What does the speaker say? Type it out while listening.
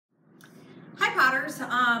Daughters,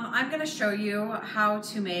 I'm going to show you how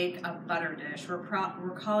to make a butter dish. We're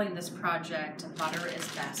calling this project Butter is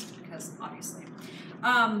Best because obviously.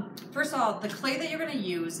 First of all, the clay that you're going to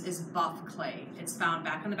use is buff clay. It's found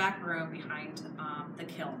back in the back room behind the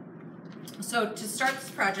kiln. So to start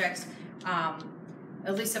this project,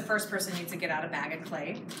 at least the first person needs to get out a bag of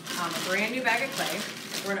clay, a brand new bag of clay.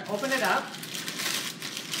 We're going to open it up,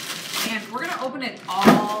 and we're going to open it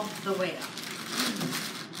all the way up.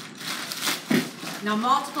 Now,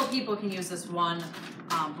 multiple people can use this one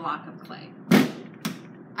block of clay.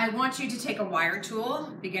 I want you to take a wire tool.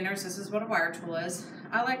 Beginners, this is what a wire tool is.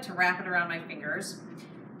 I like to wrap it around my fingers.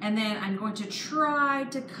 And then I'm going to try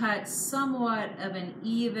to cut somewhat of an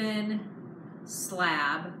even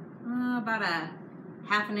slab, about a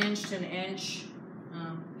 ½ an inch to an inch.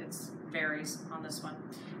 It varies on this one,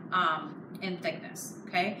 in thickness,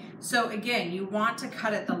 okay? So again, you want to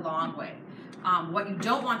cut it the long way. What you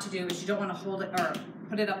don't want to do is you don't want to hold it or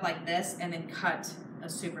put it up like this and then cut a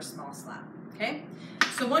super small slab, okay?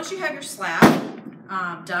 So once you have your slab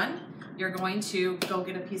done, you're going to go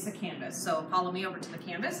get a piece of canvas. So follow me over to the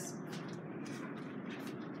canvas.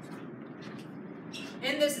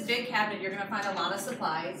 In this big cabinet, you're going to find a lot of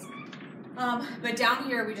supplies. But down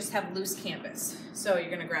here, we just have loose canvas. So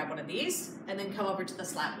you're going to grab one of these and then come over to the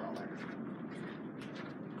slab roller.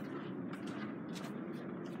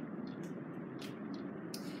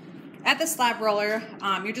 At the slab roller,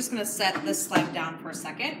 you're just going to set this slab down for a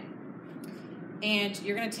second. And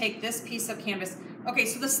you're going to take this piece of canvas. Okay,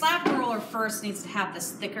 so the slab roller first needs to have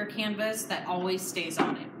this thicker canvas that always stays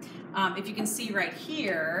on it. If you can see right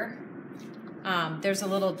here, there's a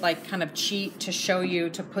little like kind of cheat to show you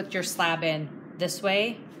to put your slab in this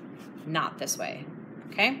way, not this way,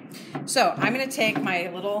 okay? So I'm going to take my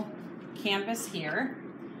little canvas here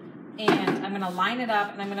and I'm going to line it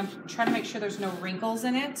up and I'm going to try to make sure there's no wrinkles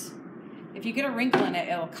in it. If you get a wrinkle in it,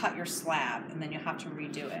 it'll cut your slab and then you'll have to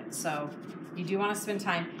redo it. So you do want to spend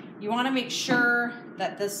time. You want to make sure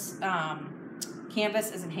that this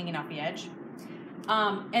canvas isn't hanging off the edge.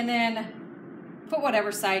 And then put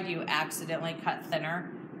whatever side you accidentally cut thinner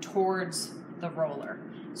towards the roller.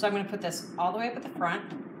 So I'm going to put this all the way up at the front.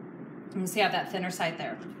 You can see I have that thinner side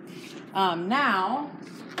there. Now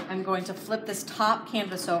I'm going to flip this top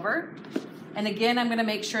canvas over. And again, I'm going to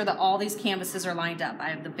make sure that all these canvases are lined up. I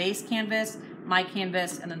have the base canvas, my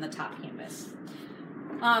canvas, and then the top canvas.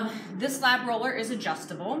 This slab roller is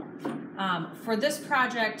adjustable. For this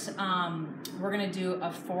project, we're going to do a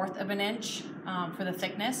 1/4 of an inch for the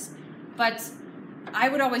thickness, but I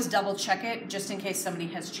would always double check it just in case somebody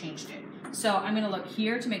has changed it. So I'm going to look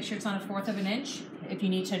here to make sure it's on a 1/4 of an inch. If you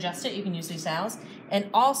need to adjust it, you can use these dials. And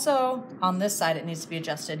also on this side, it needs to be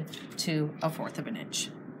adjusted to a 1/4 of an inch.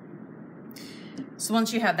 So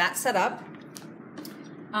once you have that set up,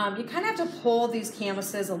 you kind of have to pull these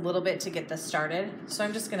canvases a little bit to get this started. So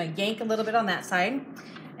I'm just going to yank a little bit on that side.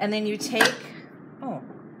 And then you take, oh,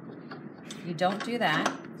 you don't do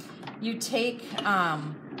that. You take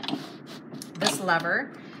this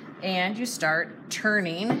lever and you start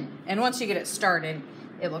turning. And once you get it started,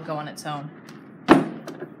 it will go on its own.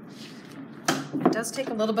 It does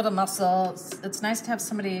take a little bit of muscle. It's nice to have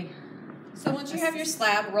somebody. So once you have your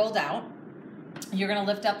slab rolled out, you're going to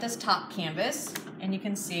lift up this top canvas and you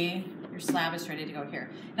can see your slab is ready to go here.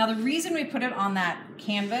 Now the reason we put it on that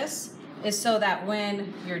canvas is so that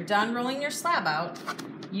when you're done rolling your slab out,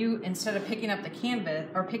 you, instead of picking up the canvas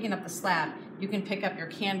or picking up the slab, you can pick up your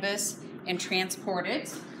canvas and transport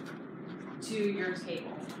it to your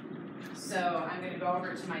table. So I'm going to go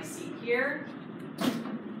over to my seat here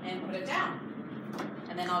and put it down.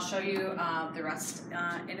 And then I'll show you the rest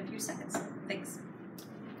in a few seconds. Thanks.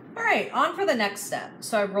 All right, on for the next step.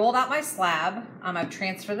 So I rolled out my slab. I've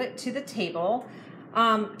transferred it to the table.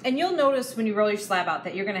 And you'll notice when you roll your slab out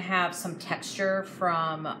that you're gonna have some texture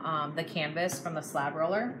from the canvas, from the slab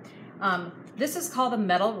roller. This is called a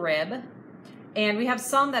metal rib. And we have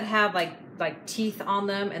some that have like teeth on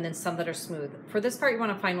them and then some that are smooth. For this part, you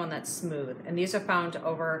wanna find one that's smooth. And these are found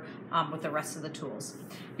over with the rest of the tools.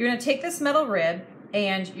 You're gonna take this metal rib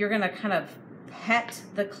and you're gonna kind of pet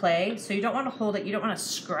the clay. So you don't want to hold it, you don't want to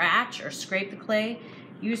scratch or scrape the clay.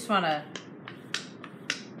 You just want to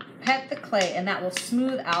pet the clay and that will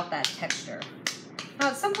smooth out that texture. Now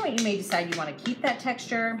at some point you may decide you want to keep that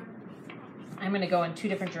texture. I'm going to go in 2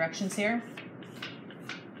 different directions here.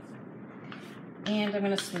 And I'm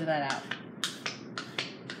going to smooth that out.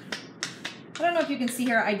 I don't know if you can see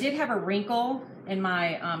here, I did have a wrinkle in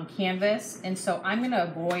my canvas, and so I'm going to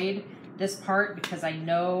avoid this part because I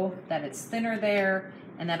know that it's thinner there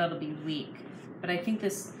and that it'll be weak. But I think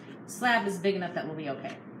this slab is big enough that we'll be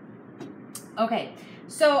okay. Okay,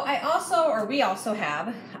 So we also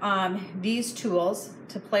have these tools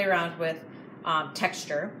to play around with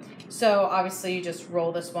texture. So obviously you just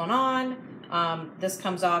roll this one on, this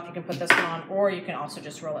comes off, you can put this one on, or you can also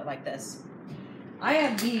just roll it like this. I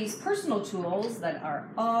have these personal tools that are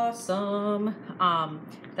awesome,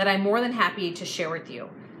 that I'm more than happy to share with you.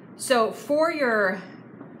 So for your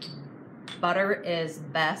butter is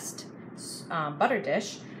best butter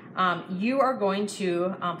dish, you are going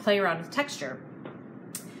to play around with texture.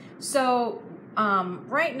 So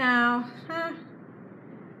right now,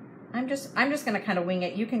 I'm just gonna kind of wing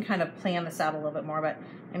it. You can kind of plan this out a little bit more, but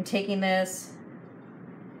I'm taking this,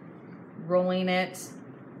 rolling it.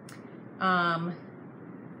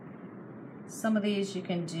 Some of these you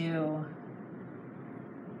can do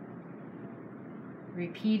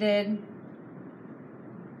repeated.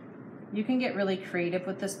 You can get really creative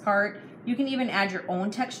with this part. You can even add your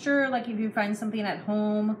own texture, like if you find something at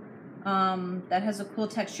home that has a cool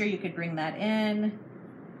texture, you could bring that in.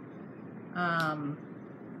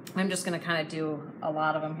 I'm just gonna kind of do a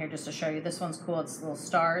lot of them here just to show you. This one's cool, it's little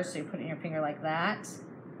stars, so you put it in your finger like that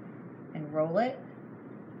and roll it.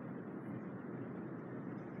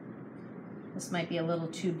 This might be a little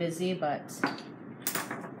too busy, but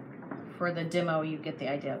for the demo, you get the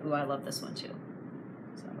idea. Ooh, I love this one too.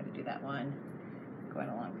 So I'm gonna do that one, going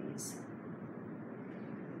along these.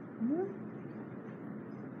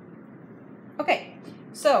 Okay,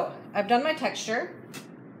 so I've done my texture.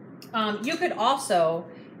 You could also,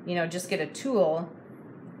 you know, just get a tool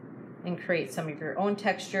and create some of your own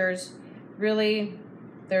textures. Really,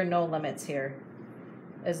 there are no limits here,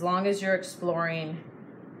 as long as you're exploring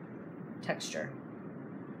texture.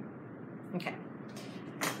 Okay.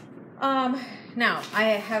 Now I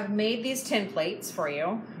have made these tin plates for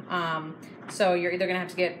you. So you're either gonna have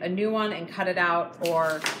to get a new one and cut it out,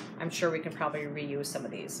 or I'm sure we can probably reuse some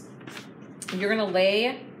of these. You're gonna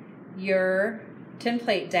lay your tin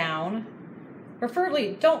plate down.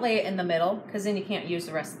 Preferably don't lay it in the middle, because then you can't use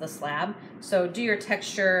the rest of the slab. So do your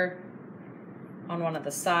texture on one of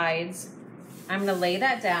the sides. I'm gonna lay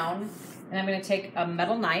that down, and I'm gonna take a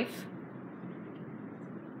metal knife,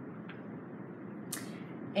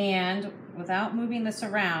 and without moving this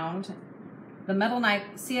around, the metal knife,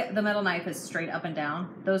 see it, the metal knife is straight up and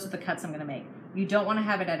down. Those are the cuts I'm gonna make. You don't wanna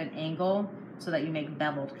have it at an angle so that you make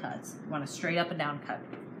beveled cuts. You want a straight up and down cut.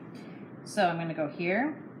 So I'm gonna go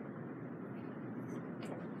here,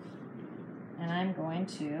 and I'm going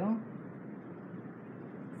to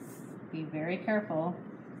be very careful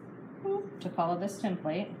to follow this tin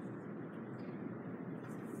plate.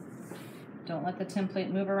 Don't let the tin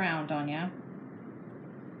plate move around on you.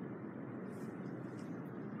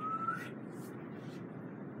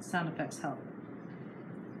 Sound effects help.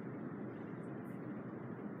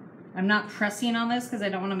 I'm not pressing on this because I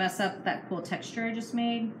don't want to mess up that cool texture I just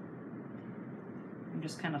made. I'm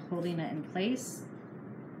just kind of holding it in place.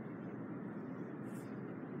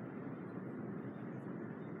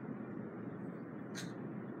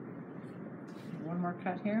 One more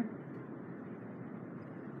cut here.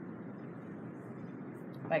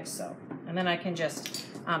 Like so. And then I can just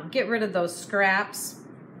get rid of those scraps.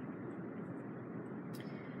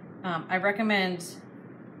 I recommend,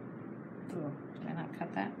 ooh, did I not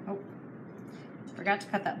cut that? Oh, forgot to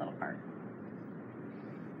cut that little part.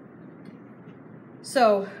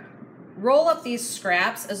 So roll up these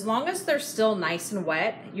scraps. As long as they're still nice and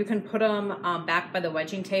wet, you can put them back by the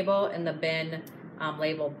wedging table in the bin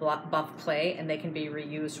labeled buff clay, and they can be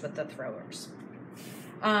reused with the throwers.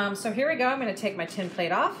 So here we go. I'm going to take my tin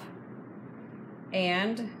plate off,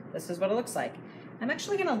 and this is what it looks like. I'm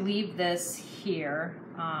actually going to leave this here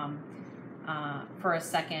for a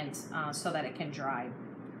second so that it can dry.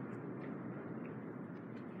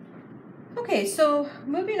 Okay, so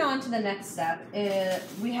moving on to the next step,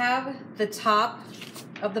 we have the top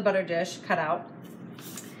of the butter dish cut out,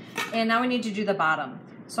 and now we need to do the bottom.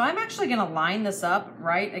 So I'm actually going to line this up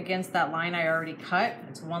right against that line I already cut.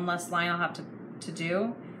 It's one less line I'll have to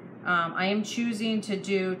do. I am choosing to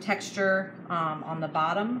do texture on the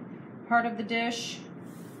bottom part of the dish.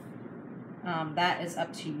 That is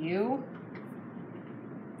up to you.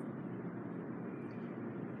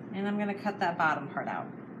 And I'm going to cut that bottom part out.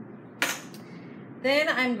 Then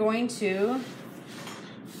I'm going to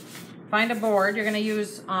find a board. You're going to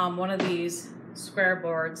use one of these square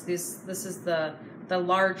boards. This is the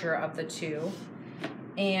larger of the two.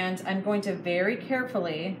 And I'm going to very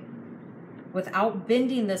carefully, without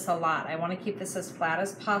bending this a lot, I want to keep this as flat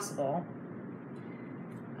as possible.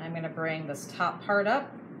 I'm going to bring this top part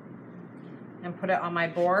up and put it on my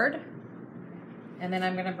board. And then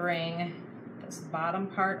I'm going to bring this bottom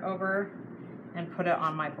part over and put it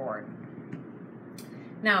on my board.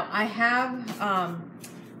 Now I have kind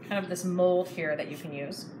of this mold here that you can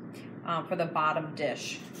use for the bottom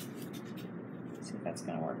dish. Let's see if that's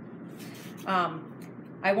gonna work.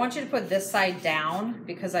 I want you to put this side down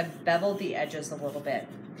because I've beveled the edges a little bit.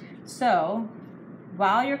 So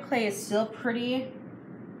while your clay is still pretty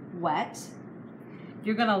wet,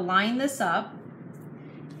 you're gonna line this up,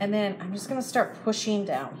 and then I'm just gonna start pushing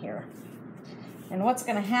down here. And what's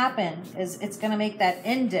gonna happen is it's gonna make that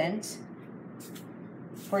indent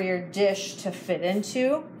for your dish to fit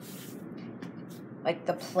into, like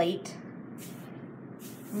the plate.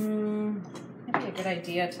 That'd be a good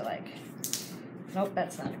idea to like, nope,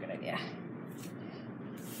 that's not a good idea.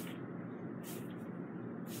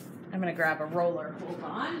 I'm gonna grab a roller, hold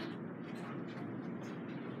on.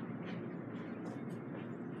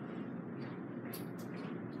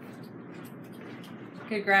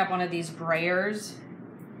 You could grab one of these brayers,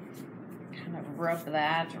 kind of rub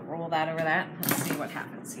that or roll that over that. Let's see what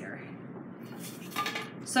happens here.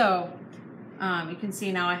 So you can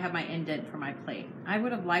see now I have my indent for my plate. I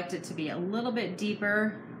would have liked it to be a little bit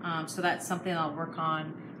deeper, so that's something I'll work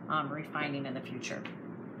on refining in the future.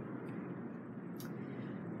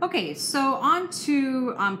 Okay, so on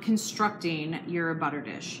to constructing your butter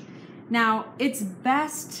dish. Now, it's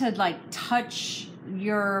best to like touch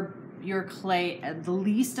your clay the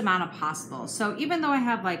least amount of possible. So even though I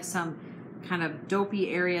have like some kind of dopey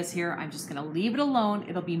areas here, I'm just gonna leave it alone.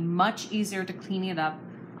 It'll be much easier to clean it up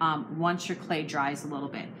once your clay dries a little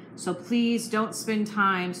bit. So please don't spend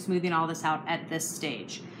time smoothing all this out at this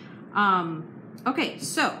stage. Okay,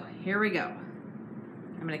 so here we go.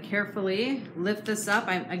 I'm gonna carefully lift this up.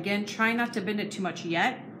 I'm again trying not to bend it too much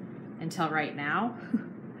yet until right now.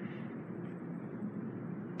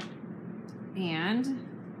 And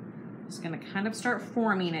I'm just gonna kind of start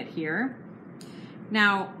forming it here.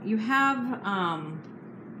 Now you have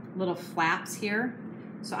little flaps here.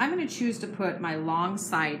 So I'm gonna choose to put my long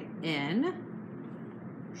side in,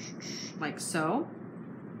 like so.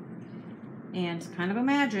 And kind of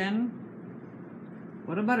imagine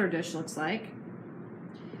what a butter dish looks like.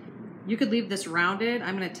 You could leave this rounded.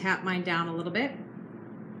 I'm gonna tap mine down a little bit.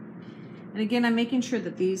 And again, I'm making sure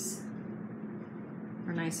that these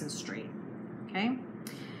are nice and straight, okay?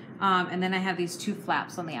 And then I have these two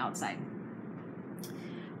flaps on the outside.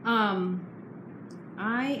 How am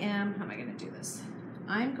I gonna do this?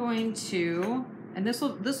 I'm going to, and this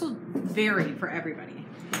will vary for everybody.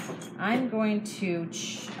 I'm going to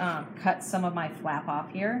cut some of my flap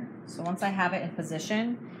off here. So once I have it in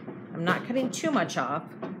position, I'm not cutting too much off,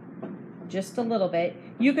 just a little bit.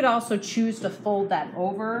 You could also choose to fold that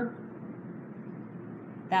over.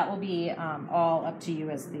 That will be all up to you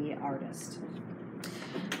as the artist.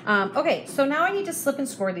 Okay, so now I need to slip and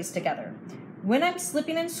score these together. When I'm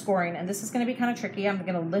slipping and scoring, and this is gonna be kind of tricky, I'm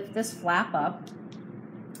gonna lift this flap up.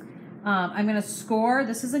 I'm gonna score,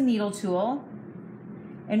 this is a needle tool.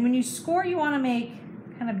 And when you score, you wanna make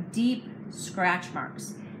kind of deep scratch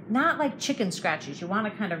marks. Not like chicken scratches, you wanna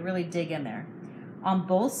kind of really dig in there. On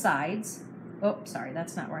both sides, oh, sorry,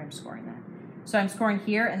 that's not where I'm scoring that. So I'm scoring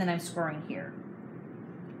here, and then I'm scoring here.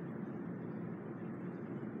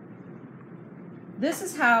 This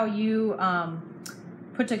is how you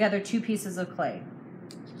put together two pieces of clay.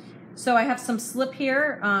 So I have some slip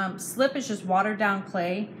here. Slip is just watered down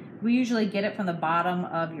clay. We usually get it from the bottom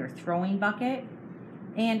of your throwing bucket.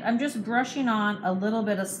 And I'm just brushing on a little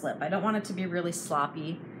bit of slip. I don't want it to be really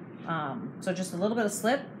sloppy. So just a little bit of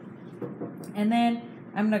slip. And then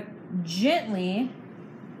I'm gonna gently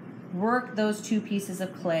work those two pieces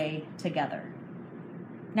of clay together.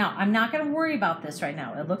 Now, I'm not gonna worry about this right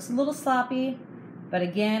now. It looks a little sloppy, but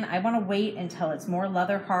again, I wanna wait until it's more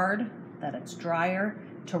leather hard, that it's drier,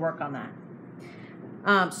 to work on that.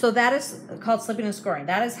 So that is called slipping and scoring.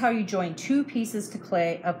 That is how you join two pieces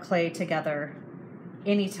of clay together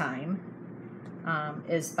anytime,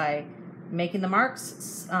 is by making the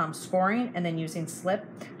marks, scoring, and then using slip.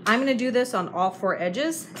 I'm gonna do this on all four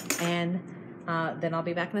edges, and then I'll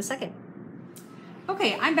be back in a second.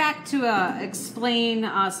 Okay, I'm back to explain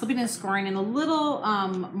slipping and scoring in a little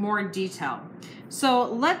more detail.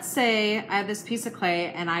 So let's say I have this piece of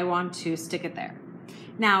clay and I want to stick it there.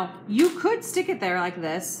 Now, you could stick it there like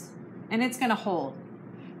this, and it's gonna hold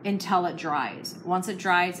until it dries. Once it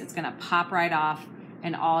dries, it's gonna pop right off,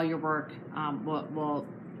 and all your work will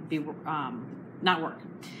be not work.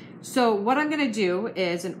 So what I'm gonna do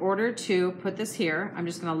is, in order to put this here, I'm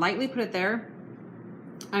just gonna lightly put it there.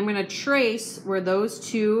 I'm gonna trace where those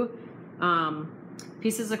two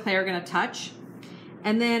pieces of clay are gonna touch,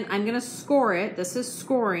 and then I'm gonna score it. This is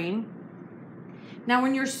scoring. Now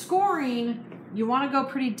when you're scoring, you wanna go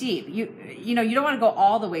pretty deep. You know, you don't wanna go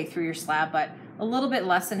all the way through your slab, but a little bit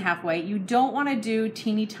less than halfway. You don't want to do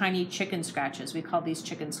teeny tiny chicken scratches. We call these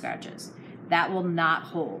chicken scratches. That will not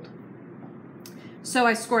hold. So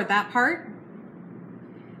I scored that part.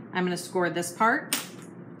 I'm going to score this part.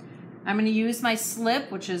 I'm going to use my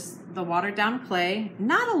slip, which is the watered down clay.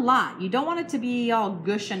 Not a lot. You don't want it to be all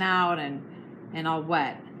gushing out and all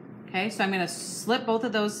wet. Okay, so I'm going to slip both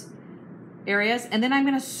of those areas, and then I'm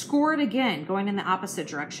going to score it again, going in the opposite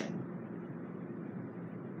direction.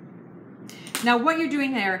 Now what you're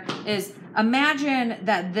doing there is imagine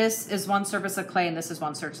that this is one surface of clay and this is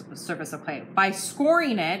one surface of clay. By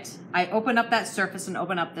scoring it, I open up that surface and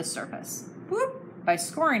open up this surface. Whoop. By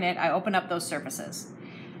scoring it, I open up those surfaces.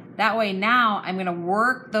 That way now I'm going to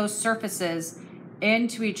work those surfaces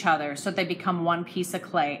into each other so that they become one piece of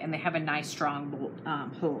clay and they have a nice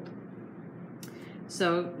strong hold.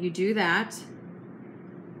 So you do that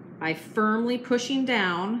by firmly pushing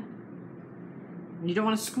down. You don't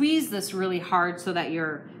want to squeeze this really hard so that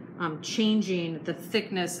you're changing the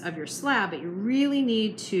thickness of your slab, but you really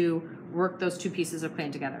need to work those two pieces of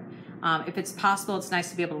clay together. If it's possible, it's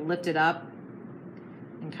nice to be able to lift it up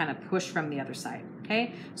and kind of push from the other side,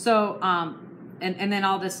 okay? So, and then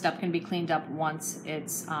all this stuff can be cleaned up once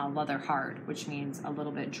it's leather hard, which means a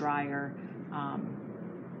little bit drier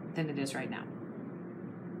than it is right now.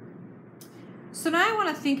 So now I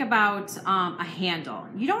want to think about a handle.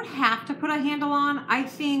 You don't have to put a handle on. I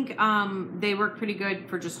think they work pretty good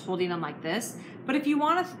for just holding them like this. But if you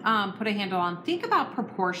want to put a handle on, think about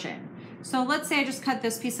proportion. So let's say I just cut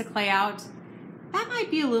this piece of clay out. That might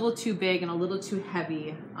be a little too big and a little too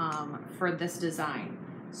heavy for this design.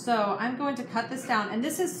 So I'm going to cut this down. And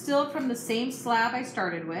this is still from the same slab I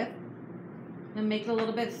started with. And make it a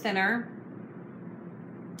little bit thinner.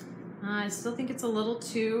 I still think it's a little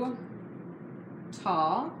too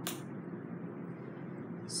tall.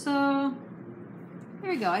 So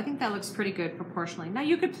there we go. I think that looks pretty good proportionally. Now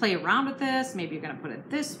you could play around with this. Maybe you're going to put it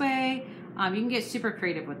this way. You can get super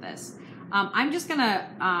creative with this. I'm just going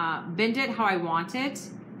to bend it how I want it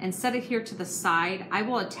and set it here to the side. I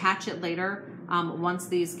will attach it later once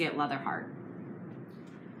these get leather hard.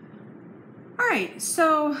 All right,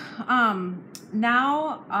 so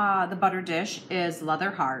now the butter dish is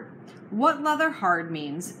leather hard. What leather hard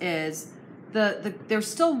means is there's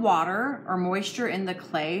still water or moisture in the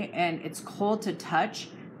clay and it's cold to touch,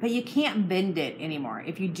 but you can't bend it anymore.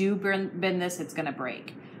 If you do bend this, it's gonna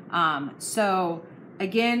break. So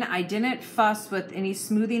again, I didn't fuss with any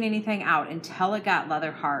smoothing anything out until it got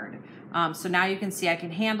leather hard. So now you can see I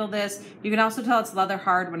can handle this. You can also tell it's leather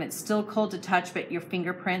hard when it's still cold to touch, but your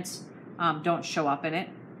fingerprints don't show up in it.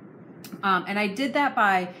 And I did that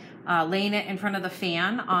by laying it in front of the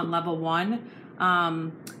fan on level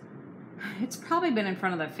 1. It's probably been in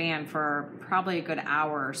front of the fan for probably a good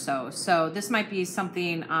hour or so. So this might be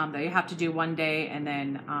something that you have to do one day and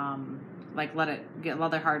then like let it get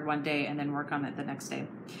leather hard one day and then work on it the next day.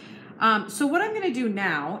 So what I'm going to do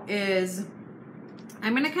now is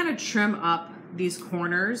I'm going to kind of trim up these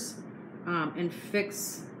corners and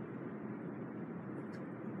fix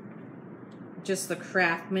just the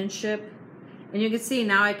craftsmanship. And you can see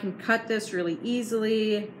now I can cut this really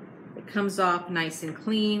easily. It comes off nice and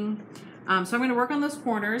clean. So I'm going to work on those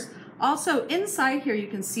corners. Also inside here you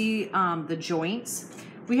can see the joints.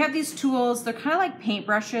 We have these tools. They're kind of like paint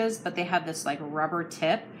brushes, but they have this like rubber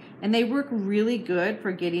tip. And they work really good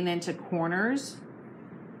for getting into corners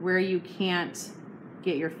where you can't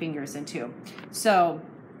get your fingers into. So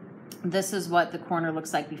this is what the corner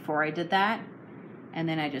looks like before I did that. And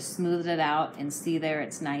then I just smoothed it out and see there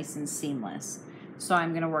it's nice and seamless. So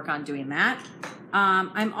I'm going to work on doing that.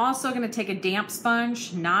 I'm also going to take a damp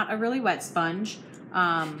sponge, not a really wet sponge,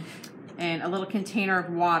 and a little container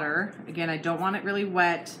of water. Again, I don't want it really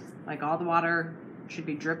wet, like all the water should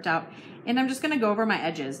be dripped out. And I'm just going to go over my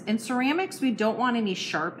edges. In ceramics, we don't want any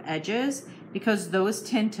sharp edges because those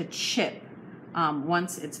tend to chip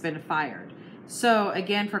once it's been fired. So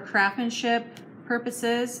again, for craftsmanship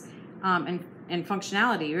purposes and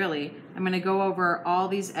functionality, really, I'm going to go over all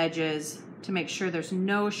these edges to make sure there's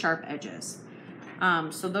no sharp edges.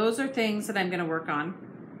 So those are things that I'm going to work on.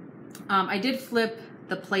 I did flip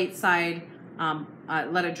the plate side,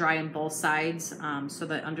 let it dry on both sides so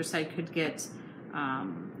the underside could get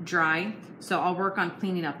dry. So I'll work on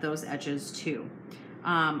cleaning up those edges too.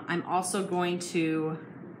 I'm also going to,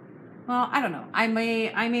 well, I don't know. I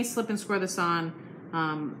may slip and score this on.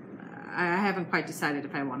 I haven't quite decided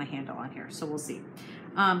if I want a handle on here, so we'll see.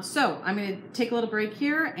 So I'm going to take a little break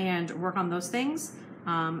here and work on those things,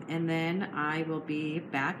 and then I will be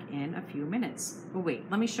back in a few minutes. Oh wait,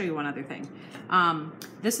 let me show you one other thing.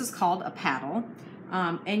 This is called a paddle,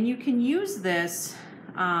 and you can use this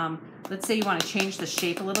let's say you want to change the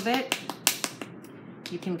shape a little bit,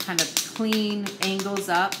 you can kind of clean angles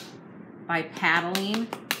up by paddling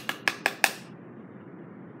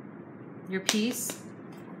your piece.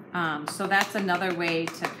 So that's another way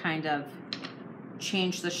to kind of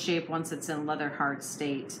change the shape once it's in leather hard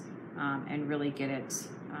state, and really get it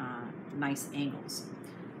nice angles.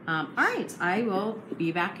 All right, I will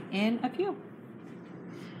be back in a few.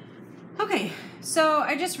 Okay, so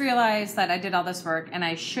I just realized that I did all this work and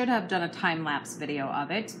I should have done a time-lapse video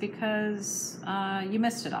of it because you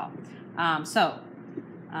missed it all.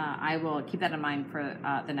 I will keep that in mind for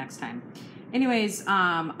the next time. Anyways,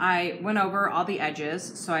 I went over all the edges,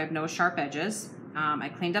 so I have no sharp edges. I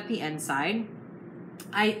cleaned up the inside.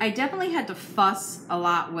 I definitely had to fuss a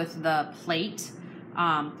lot with the plate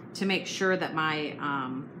to make sure that my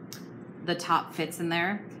the top fits in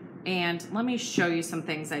there. And let me show you some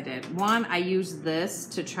things I did. One, I used this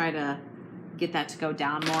to try to get that to go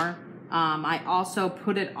down more. I also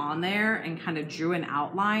put it on there and kind of drew an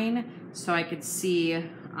outline so I could see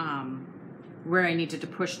where I needed to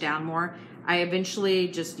push down more. I eventually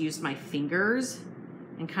just used my fingers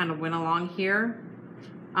and kind of went along here.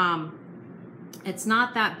 It's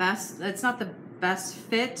not the best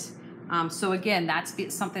fit. So again,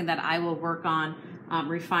 that's something that I will work on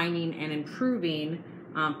refining and improving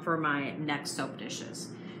for my next soap dishes.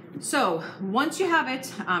 So once you have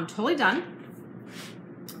it totally done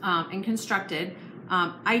and constructed,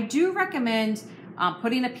 I do recommend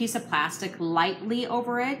putting a piece of plastic lightly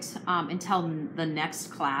over it until the next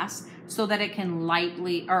class so that it can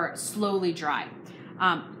lightly or slowly dry.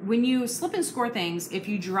 When you slip and score things, if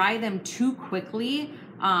you dry them too quickly,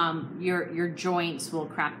 your joints will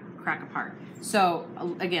crack apart. So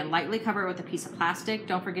again, lightly cover it with a piece of plastic.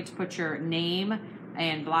 Don't forget to put your name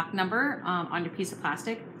and block number on your piece of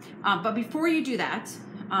plastic. But before you do that,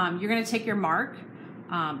 you're gonna take your mark.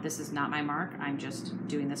 This is not my mark, I'm just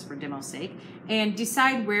doing this for demo's sake, and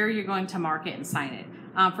decide where you're going to mark it and sign it.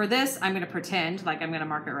 For this, I'm gonna pretend like I'm gonna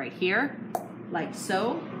mark it right here, like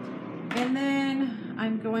so. And then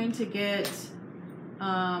I'm going to get,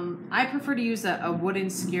 I prefer to use a wooden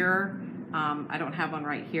skewer. I don't have one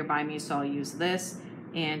right here by me, so I'll use this.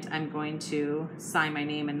 And I'm going to sign my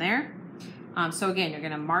name in there. So again, you're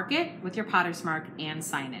gonna mark it with your potter's mark and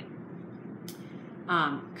sign it.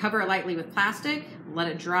 Cover it lightly with plastic, let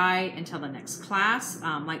it dry until the next class,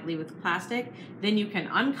 lightly with plastic. Then you can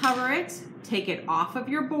uncover it, take it off of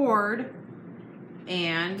your board,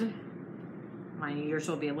 and yours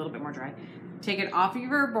will be a little bit more dry. Take it off of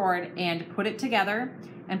your board and put it together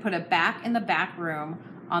and put it back in the back room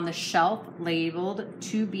on the shelf labeled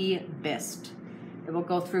to be bisked. It will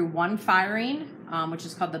go through one firing, which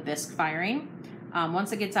is called the bisque firing.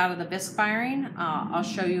 Once it gets out of the bisque firing, I'll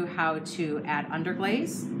show you how to add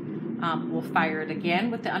underglaze. We'll fire it again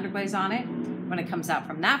with the underglaze on it. When it comes out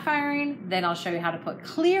from that firing, then I'll show you how to put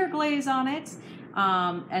clear glaze on it.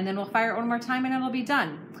 And then we'll fire it one more time and it'll be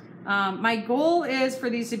done. My goal is for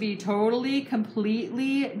these to be totally,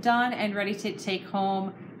 completely done and ready to take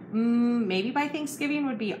home. Maybe by Thanksgiving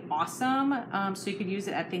would be awesome. So you could use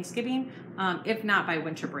it at Thanksgiving, if not by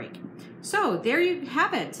winter break. So there you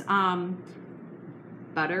have it.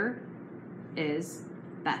 Butter is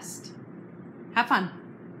best. Have fun.